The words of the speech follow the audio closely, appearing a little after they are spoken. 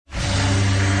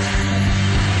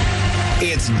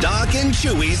Doc and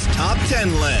Chewy's Top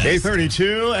 10 list.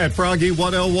 8:32 at Froggy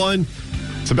 101.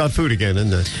 It's about food again,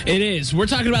 isn't it? It is. We're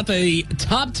talking about the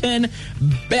top 10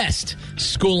 best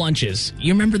school lunches.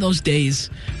 You remember those days?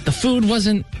 The food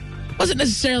wasn't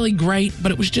necessarily great,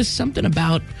 but it was just something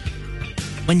about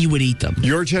when you would eat them.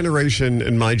 Your generation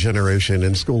and my generation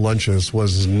in school lunches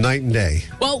was night and day.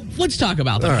 Well, let's talk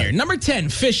about them All right. here. Number 10,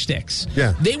 fish sticks.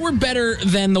 Yeah. They were better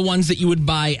than the ones that you would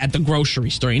buy at the grocery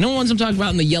store. You know the ones I'm talking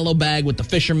about in the yellow bag with the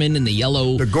fisherman and the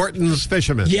yellow... The Gorton's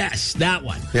Fisherman. Yes, that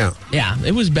one. Yeah. Yeah,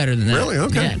 it was better than that. Really?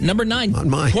 Okay. Yeah. Number 9, Not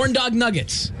mine. corn dog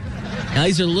nuggets. Now,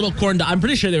 these are little corn dog. I'm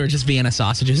pretty sure they were just Vienna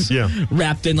sausages. Yeah.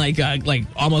 Wrapped in like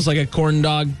almost like a corn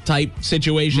dog type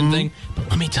situation thing. But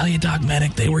let me tell you,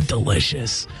 Dogmatic, they were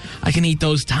delicious. I can eat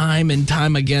those time and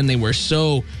time again. They were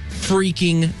so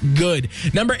freaking good.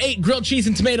 Number 8, grilled cheese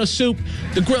and tomato soup.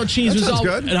 The grilled cheese That sounds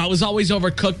good. It was always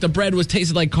overcooked. The bread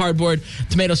tasted like cardboard.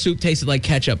 Tomato soup tasted like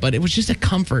ketchup. But it was just a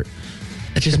comfort.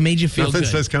 It just made you feel Nothing good.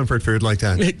 says comfort food like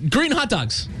that. Green hot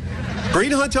dogs.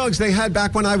 Green hot dogs they had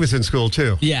back when I was in school,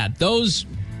 too. Yeah, those...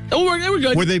 they were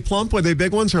good. Were they plump? Were they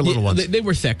big ones or little ones? They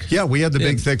were thick. Yeah, we had the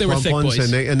big, thick, they were plump thick ones,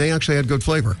 boys. and they actually had good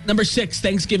flavor. Number 6,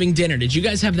 Thanksgiving dinner. Did you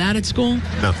guys have that at school?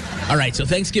 No. All right, so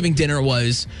Thanksgiving dinner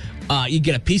was you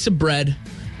get a piece of bread,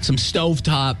 some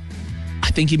stovetop. I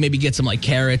think you maybe get some like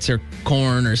carrots or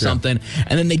corn or something,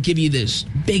 and then they give you this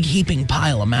big heaping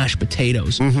pile of mashed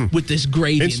potatoes with this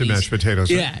gravy. Instant mashed potatoes.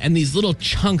 Right? Yeah, and these little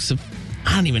chunks of,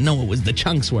 I don't even know what the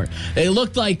chunks were. They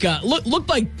looked like looked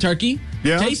like turkey.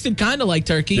 Yeah. Tasted kind of like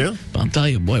turkey. Yeah. But I'll tell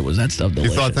you, boy, was that stuff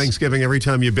delicious. You thought Thanksgiving every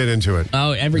time you bit into it.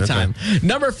 Oh, every That's time. it.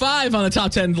 Number 5 on the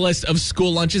top 10 list of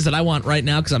school lunches that I want right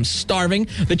now because I'm starving.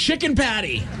 The chicken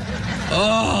patty.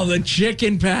 Oh, the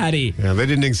chicken patty. Yeah, they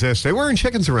didn't exist. They weren't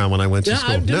chickens around when I went to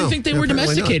school. I didn't No, think they were apparently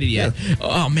not. domesticated yet. Yeah.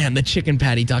 Oh, man, the chicken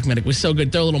patty, Doc Medic, was so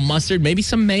good. Throw a little mustard, maybe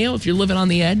some mayo if you're living on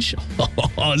the edge.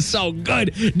 Oh, so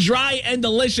good. Dry and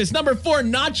delicious. Number 4,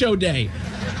 nacho day.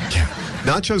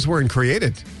 Nachos weren't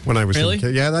created when I was Really? a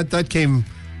kid. Yeah, that came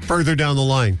further down the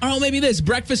line. Oh, maybe this,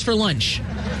 breakfast for lunch.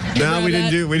 No, we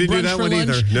didn't do Brunch that for one lunch?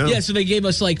 either. No. Yeah, so they gave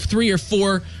us like 3 or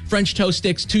 4 French toast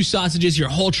sticks, 2 sausages. Your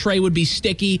whole tray would be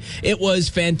sticky. It was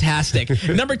fantastic.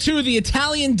 Number 2, the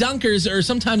Italian dunkers, or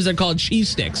sometimes they're called cheese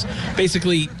sticks.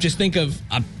 Basically, just think of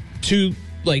 2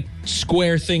 like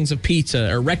square things of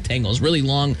pizza or rectangles, really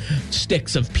long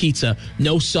sticks of pizza,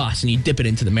 no sauce, and you dip it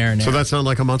into the marinara. So that's not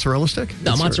like a mozzarella stick?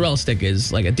 No, mozzarella stick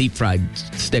is like a deep fried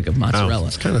stick of mozzarella.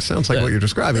 It kind of sounds like what you're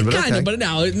describing, but Kind okay. of, but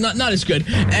no, not as good.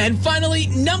 And finally,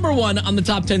 number 1 on the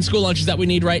top 10 school lunches that we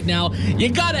need right now,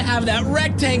 you got to have that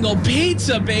rectangle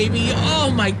pizza, baby. Oh,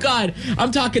 my God.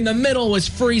 I'm talking the middle was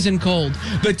freezing cold.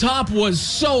 The top was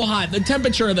so hot. The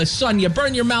temperature of the sun, you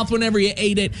burn your mouth whenever you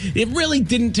ate it. It really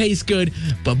didn't taste good,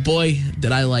 but boy,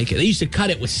 did I like it. They used to cut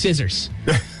it with scissors.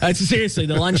 Seriously,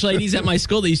 the lunch ladies at my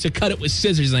school, they used to cut it with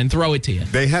scissors and then throw it to you.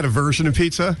 They had a version of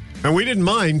pizza, and we didn't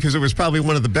mind because it was probably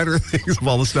one of the better things of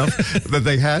all the stuff that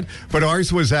they had. But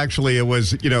ours was actually, it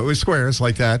was squares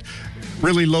like that,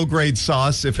 really low-grade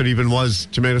sauce, if it even was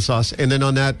tomato sauce. And then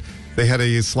on that, they had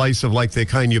a slice of like the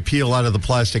kind you peel out of the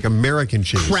plastic American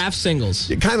cheese. Kraft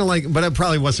singles. Kind of like, but it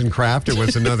probably wasn't Kraft. It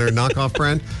was another knockoff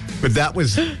brand. But that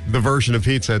was the version of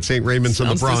pizza at St. Raymond's in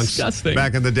the Sounds Bronx disgusting.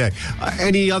 back in the day.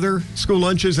 Any other school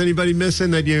lunches anybody missing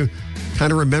that you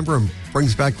kind of remember and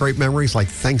brings back great memories like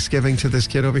Thanksgiving to this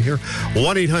kid over here?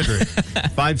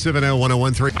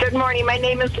 1-800-570-1013. Good morning. My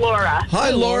name is Laura.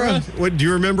 Hi, Laura. What, do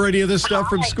you remember any of this stuff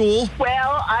from Hi. school?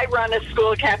 Well, I run a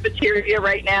school cafeteria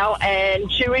right now, and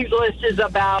Chewy's list is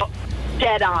about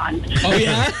dead on. Oh,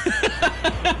 yeah?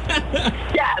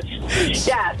 Yes.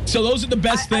 Yes. So those are the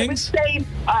best things?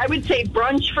 I would say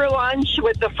brunch for lunch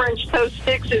with the French toast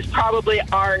sticks is probably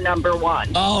our number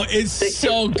 1. Oh, it's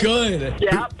so good.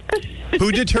 Yep.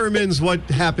 Who determines what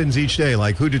happens each day?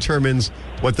 Like, who determines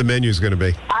what the menu is going to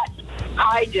be?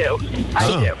 I do.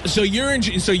 I do. So you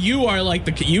are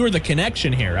like you are the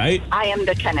connection here, right? I am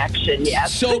the connection,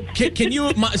 yes. So can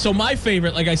you? My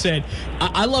favorite, like I said,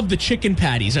 I love the chicken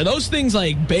patties. Are those things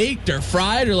like baked or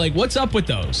fried or like what's up with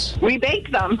those? We bake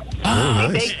them. Oh,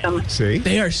 We nice. bake them. See?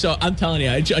 They are so. I'm telling you,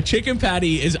 a chicken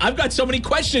patty is. I've got so many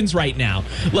questions right now.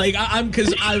 Like I've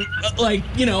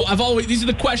always. These are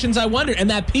the questions I wonder. And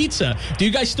that pizza. Do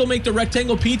you guys still make the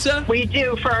rectangle pizza? We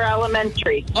do for our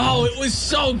elementary. Oh, it was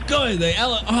so good.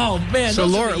 Oh man. So,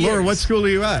 those are the Laura, years. what school are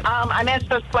you at? I'm at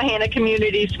Susquehanna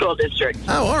Community School District.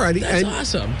 Oh, all righty. That's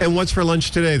awesome. And what's for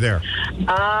lunch today there?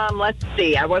 Let's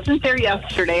see. I wasn't there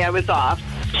yesterday. I was off.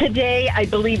 Today, I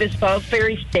believe, is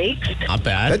Salisbury Steaks. Not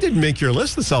bad. That didn't make your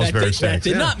list, the Salisbury That steaks.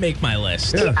 did not make my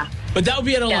list. Yeah. But that would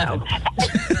be at 11. No.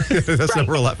 That's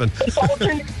number 11. It's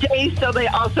alternate days, so they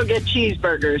also get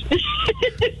cheeseburgers.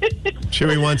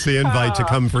 Chewy wants the invite to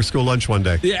come for school lunch one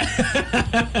day. Yeah,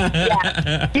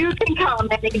 Yeah, you can come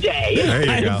any day. There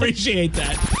I you go. appreciate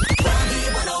that.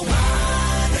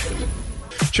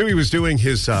 Chewy was doing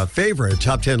his favorite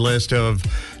top 10 list of,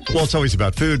 well, it's always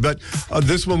about food, but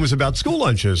this one was about school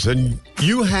lunches. And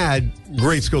you had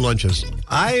great school lunches.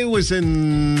 I was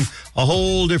in a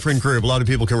whole different group. A lot of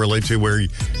people can relate to where you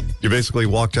basically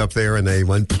walked up there and they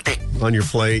went on your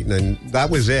plate, and then that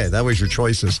was it. That was your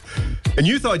choices. And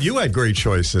you thought you had great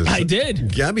choices. I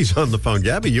did. Gabby's on the phone.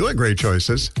 Gabby, you had great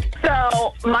choices.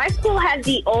 So my school had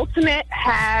the ultimate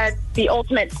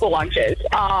school lunches.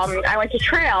 I went to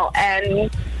Trail,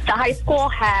 and the high school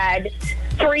had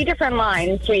 3 different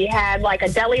lines. We had like a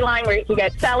deli line where you could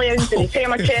get salads and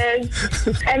sandwiches.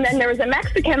 And then there was a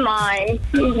Mexican line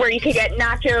where you could get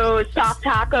nachos, soft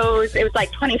tacos. It was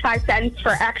like 25 cents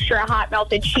for extra hot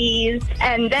melted cheese.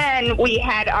 And then we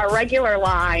had our regular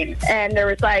line, and there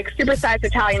was like supersized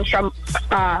Italian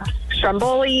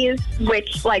strombolis,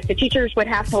 which like the teachers would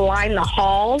have to line the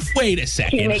halls. Wait a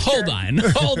second. make Hold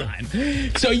sure- on.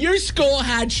 So your school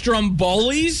had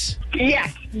strombolis?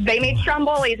 Yes, they made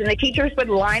strombolis, and the teachers would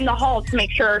line the halls to make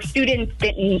sure students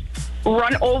didn't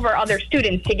run over other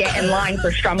students to get in line for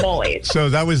strombolis. So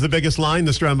that was the biggest line,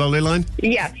 the Stromboli line?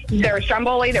 Yes, there was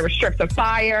stromboli, there were strips of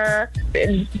fire.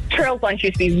 Trail's lunch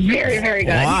used to be very, very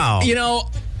good. Wow. You know,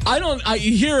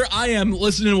 here I am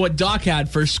listening to what Doc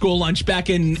had for school lunch back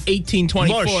in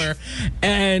 1824, Mush.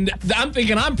 and I'm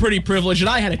thinking I'm pretty privileged, and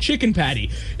I had a chicken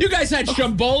patty. You guys had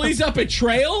strombolis up at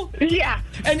Trail? Yeah.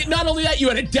 And not only that, you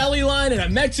had a deli line and a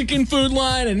Mexican food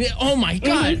line, and oh my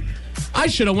God, I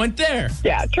should have went there.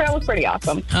 Yeah, Trail was pretty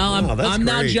awesome. I'm that's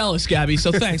now great. jealous, Gabby,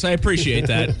 so thanks. I appreciate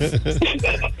that.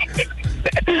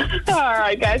 All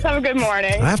right, guys, have a good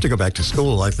morning. I have to go back to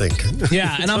school, I think.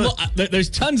 Yeah, and there's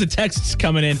tons of texts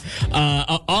coming in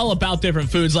all about different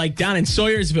foods. Like down in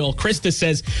Sawyersville, Krista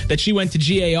says that she went to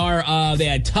GAR. They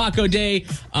had Taco Day.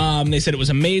 They said it was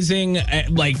amazing.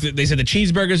 Like they said the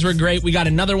cheeseburgers were great. We got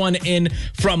another one in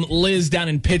from Liz down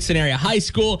in Pittston Area High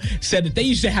School. Said that they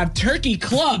used to have turkey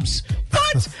clubs.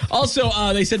 What? Also,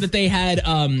 they said that they had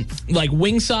like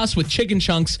wing sauce with chicken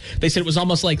chunks. They said it was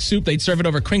almost like soup. They'd serve it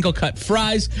over crinkle cut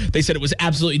fries. They said it was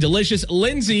absolutely delicious.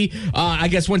 Lindsay, I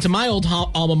guess, went to my old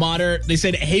alma mater. They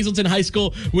said Hazleton High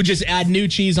School would just add new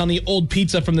cheese on the old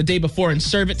pizza from the day before and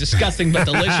serve it. Disgusting but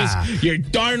delicious. You're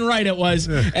darn right it was.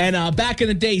 And back in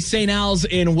the day, St. Al's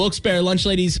in Wilkes-Barre lunch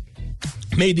ladies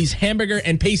made these hamburger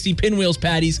and pasty pinwheels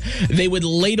patties. They would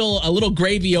ladle a little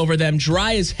gravy over them,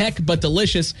 dry as heck but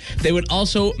delicious. They would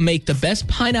also make the best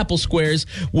pineapple squares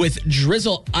with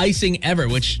drizzle icing ever,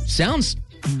 which sounds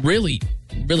really,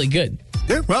 really good.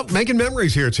 Yeah, well, making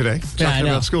memories here today. Yeah, I Talking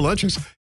know. about school lunches.